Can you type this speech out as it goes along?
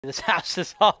This house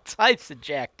is all types of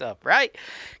jacked up, right?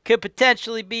 Could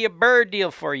potentially be a BRRRR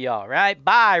deal for y'all, right?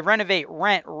 Buy, renovate,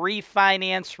 rent,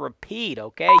 refinance, repeat,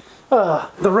 okay? The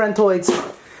rentoids.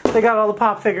 They got all the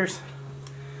pop figures.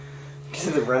 You see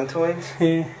the rentoids?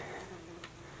 Yeah.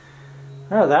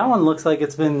 Oh, that one looks like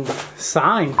it's been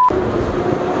signed.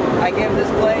 I give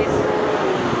this place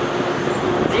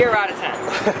 0 out of 10.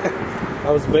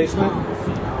 That was the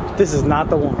basement? This is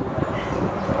not the one.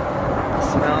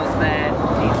 It smells bad,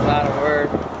 needs a lot of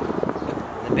work.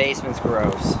 The basement's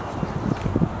gross.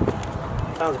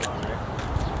 Sounds about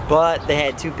right. But they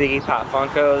had 2 Biggie Pop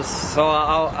Funkos, so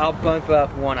I'll bump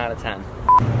up 1 out of 10.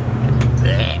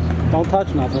 Don't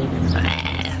touch nothing.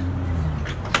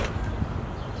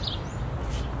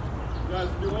 You guys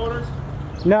do orders?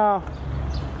 No.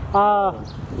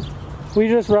 We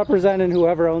just represented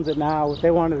whoever owns it now.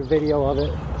 They wanted a video of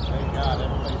it. Thank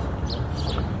God,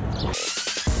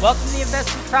 Welcome to the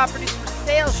Investment Properties for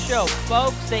Sale Show,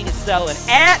 folks. Thing is selling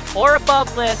at or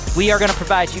above list. We are going to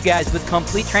provide you guys with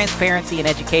complete transparency and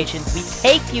education. We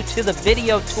take you to the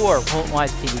video tour of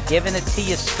HoltonWiseTV, giving it to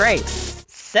you straight.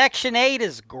 Section 8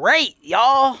 is great,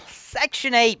 y'all.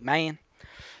 Section 8, man.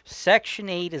 Section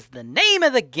 8 is the name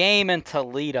of the game in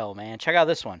Toledo, man. Check out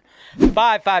this one.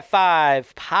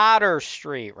 555 Potter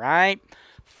Street, right?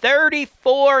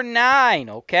 34.9,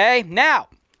 okay? Now,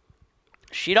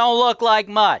 she don't look like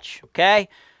much, okay?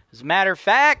 As a matter of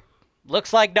fact,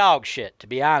 looks like dog shit, to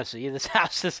be honest with you. This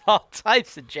house is all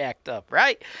types of jacked up,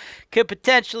 right? Could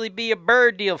potentially be a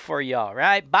BRRRR deal for y'all,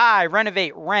 right? Buy,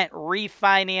 renovate, rent,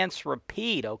 refinance,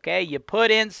 repeat, okay? You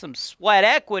put in some sweat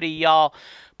equity, y'all,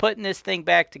 putting this thing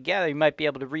back together. You might be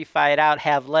able to refi it out,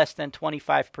 have less than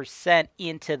 25%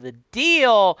 into the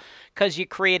deal because you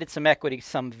created some equity,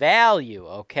 some value,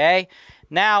 okay?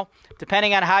 Now,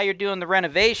 depending on how you're doing the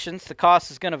renovations, the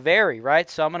cost is going to vary, right?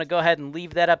 So I'm going to go ahead and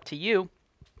leave that up to you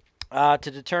to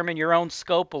determine your own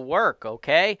scope of work,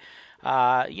 okay?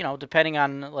 You know, depending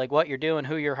on like what you're doing,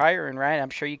 who you're hiring, right? I'm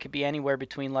sure you could be anywhere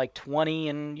between like 20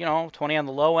 and, 20 on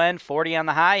the low end, 40 on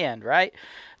the high end, right?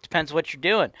 Depends what you're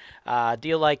doing.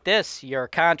 Deal like this, you're a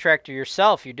contractor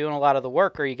yourself, you're doing a lot of the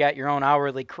work, or you got your own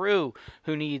hourly crew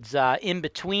who needs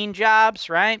in-between jobs,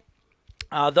 right?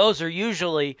 Those are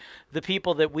usually the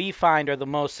people that we find are the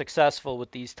most successful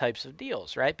with these types of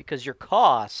deals, right? Because your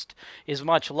cost is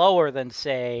much lower than,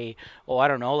 say, I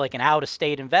don't know, like an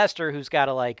out-of-state investor who's got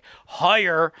to, like,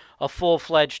 hire a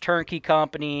full-fledged turnkey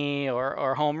company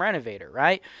or home renovator,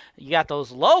 right? You got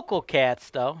those local cats,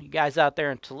 though, you guys out there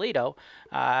in Toledo,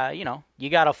 you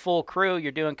got a full crew,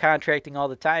 you're doing contracting all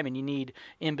the time, and you need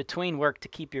in-between work to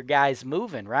keep your guys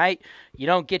moving, right? You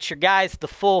don't get your guys the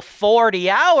full 40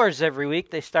 hours every week.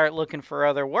 They start looking for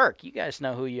other work. You guys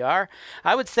know who you are.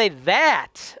 I would say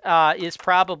that is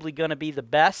probably going to be the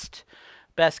best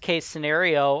case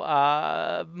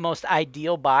scenario, most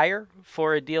ideal buyer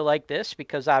for a deal like this,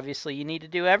 because obviously you need to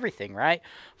do everything, right?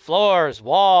 Floors,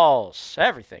 walls,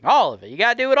 everything, all of it. You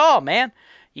got to do it all, man.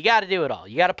 You got to do it all.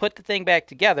 You got to put the thing back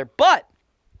together. But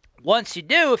once you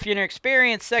do, if you're an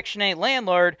experienced Section 8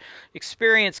 landlord,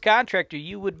 experienced contractor,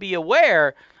 you would be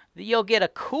aware that you'll get a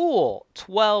cool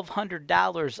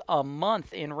 $1,200 a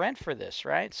month in rent for this,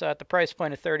 right? So at the price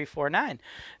point of $34.9,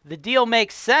 the deal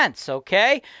makes sense,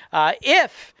 okay?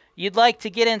 If you'd like to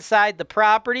get inside the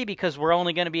property, because we're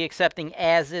only going to be accepting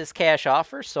as-is cash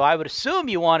offers, so I would assume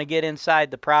you want to get inside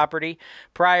the property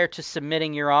prior to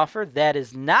submitting your offer. That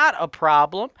is not a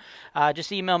problem.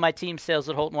 Just email my team,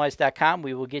 sales@HoltonWise.com.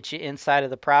 We will get you inside of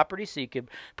the property so you can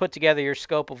put together your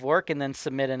scope of work and then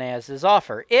submit an as-is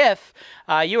offer. If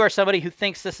you are somebody who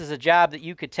thinks this is a job that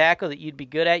you could tackle, that you'd be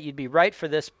good at, you'd be right for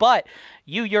this, but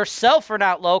you yourself are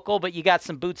not local, but you got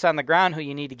some boots on the ground who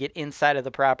you need to get inside of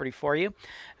the property for you,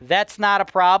 that's not a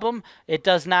problem. It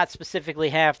does not specifically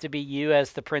have to be you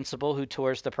as the principal who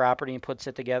tours the property and puts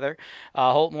it together.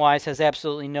 HoltonWise has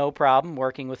absolutely no problem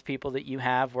working with people that you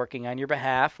have working on your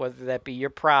behalf, whether that be your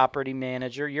property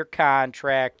manager, your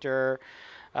contractor,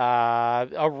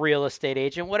 a real estate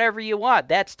agent, whatever you want.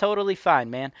 That's totally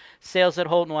fine, man.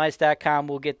 Sales@HoltonWise.com.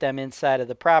 We'll get them inside of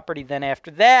the property. Then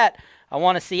after that, I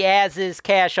want to see as-is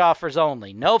cash offers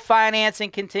only. No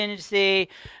financing contingency,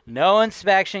 no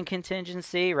inspection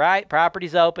contingency, right?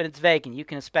 Property's open, it's vacant. You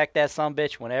can inspect that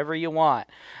sumbitch whenever you want,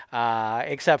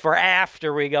 except for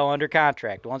after we go under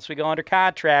contract. Once we go under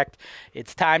contract,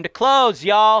 it's time to close,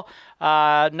 y'all.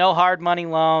 No hard money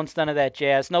loans, none of that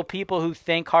jazz. No people who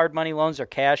think hard money loans are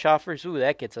cash offers. Ooh,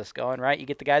 that gets us going, right? You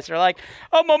get the guys that are like,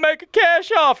 I'm going to make a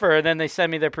cash offer. And then they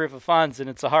send me their proof of funds, and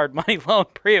it's a hard money loan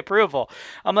pre-approval.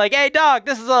 I'm like, hey, dog,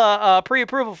 this is a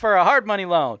pre-approval for a hard money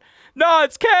loan. No,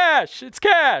 it's cash. It's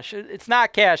cash. It's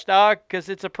not cash, dog, because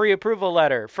it's a pre-approval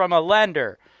letter from a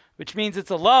lender, which means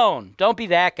it's a loan. Don't be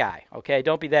that guy, okay?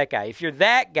 Don't be that guy. If you're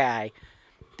that guy,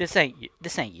 this ain't you.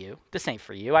 This ain't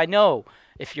for you. I know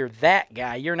if you're that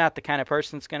guy, you're not the kind of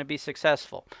person that's going to be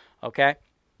successful, okay?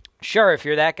 Sure, if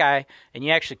you're that guy and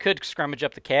you actually could scrummage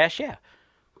up the cash, yeah,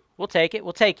 we'll take it.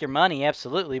 We'll take your money,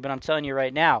 absolutely. But I'm telling you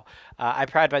right now, I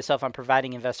pride myself on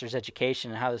providing investors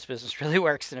education and how this business really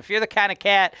works. And if you're the kind of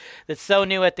cat that's so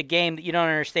new at the game that you don't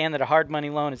understand that a hard money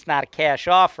loan is not a cash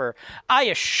offer, I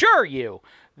assure you,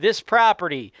 this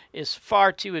property is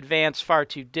far too advanced, far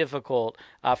too difficult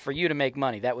for you to make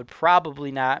money. That would probably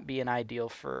not be an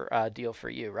ideal deal for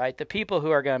you, right? The people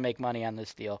who are going to make money on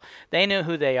this deal, they know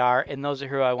who they are, and those are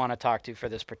who I want to talk to for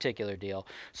this particular deal.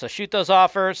 So shoot those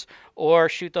offers or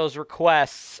shoot those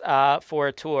requests for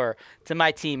a tour to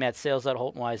my team at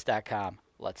sales@HoltonWise.com.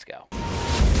 Let's go.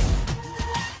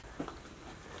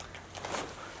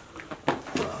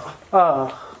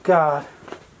 Oh, God.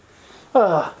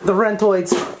 The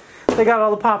rentoids. They got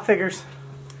all the pop figures.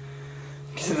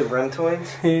 You see the rentoids?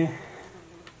 Yeah.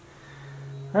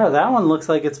 Oh, that one looks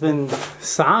like it's been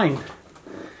signed.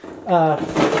 I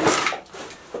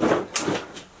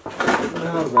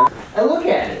look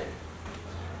at it.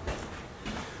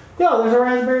 Yo, there's a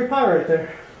Raspberry Pi right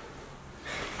there.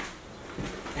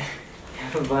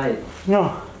 Have a bite.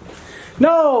 No.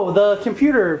 No, the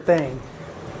computer thing.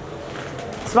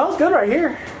 Smells good right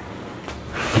here.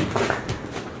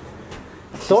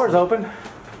 Door's open.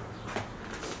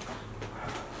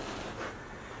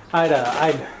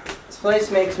 This place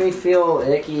makes me feel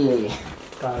icky.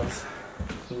 Guys.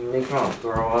 You make me want to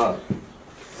throw up.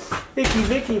 Icky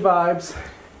Vicky vibes.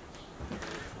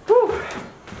 Whew.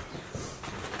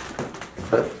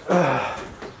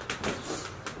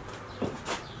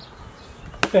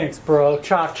 Thanks, bro.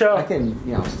 Cha-cha. I can,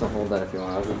 still hold that if you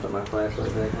want. I'll just put my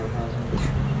flashlight back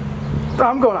on.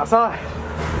 I'm going outside.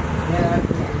 Yeah.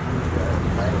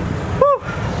 Whew.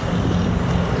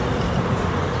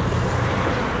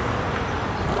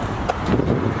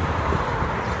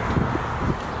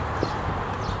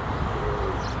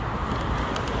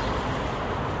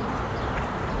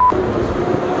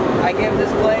 I give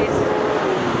this place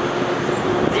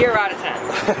 0 out of 10.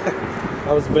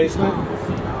 That was the basement.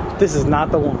 This is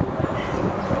not the one.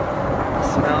 It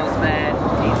smells bad,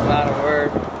 needs a lot of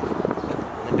work.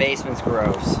 The basement's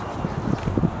gross.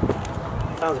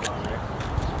 Sounds about right.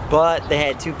 But they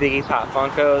had 2 Biggie Pop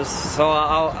Funkos, so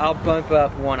I'll bump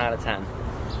up 1 out of 10.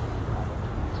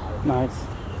 Nice.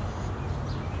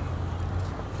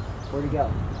 Where'd he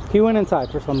go? He went inside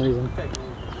for some reason.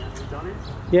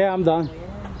 Yeah, I'm done.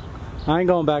 I ain't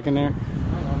going back in there.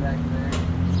 I'm going back there.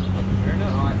 Turn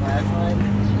on my flashlight.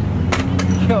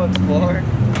 Go explore.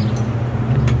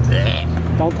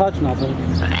 Don't touch nothing. You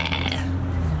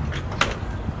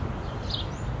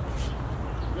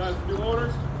guys do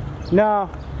orders? No.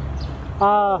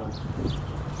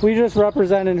 We just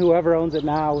represented whoever owns it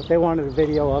now. They wanted a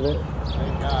video of it. They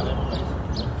got it.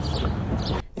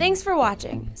 Thanks for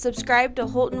watching. Subscribe to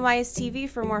HoltonWise TV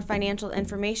for more financial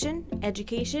information,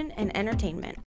 education, and entertainment.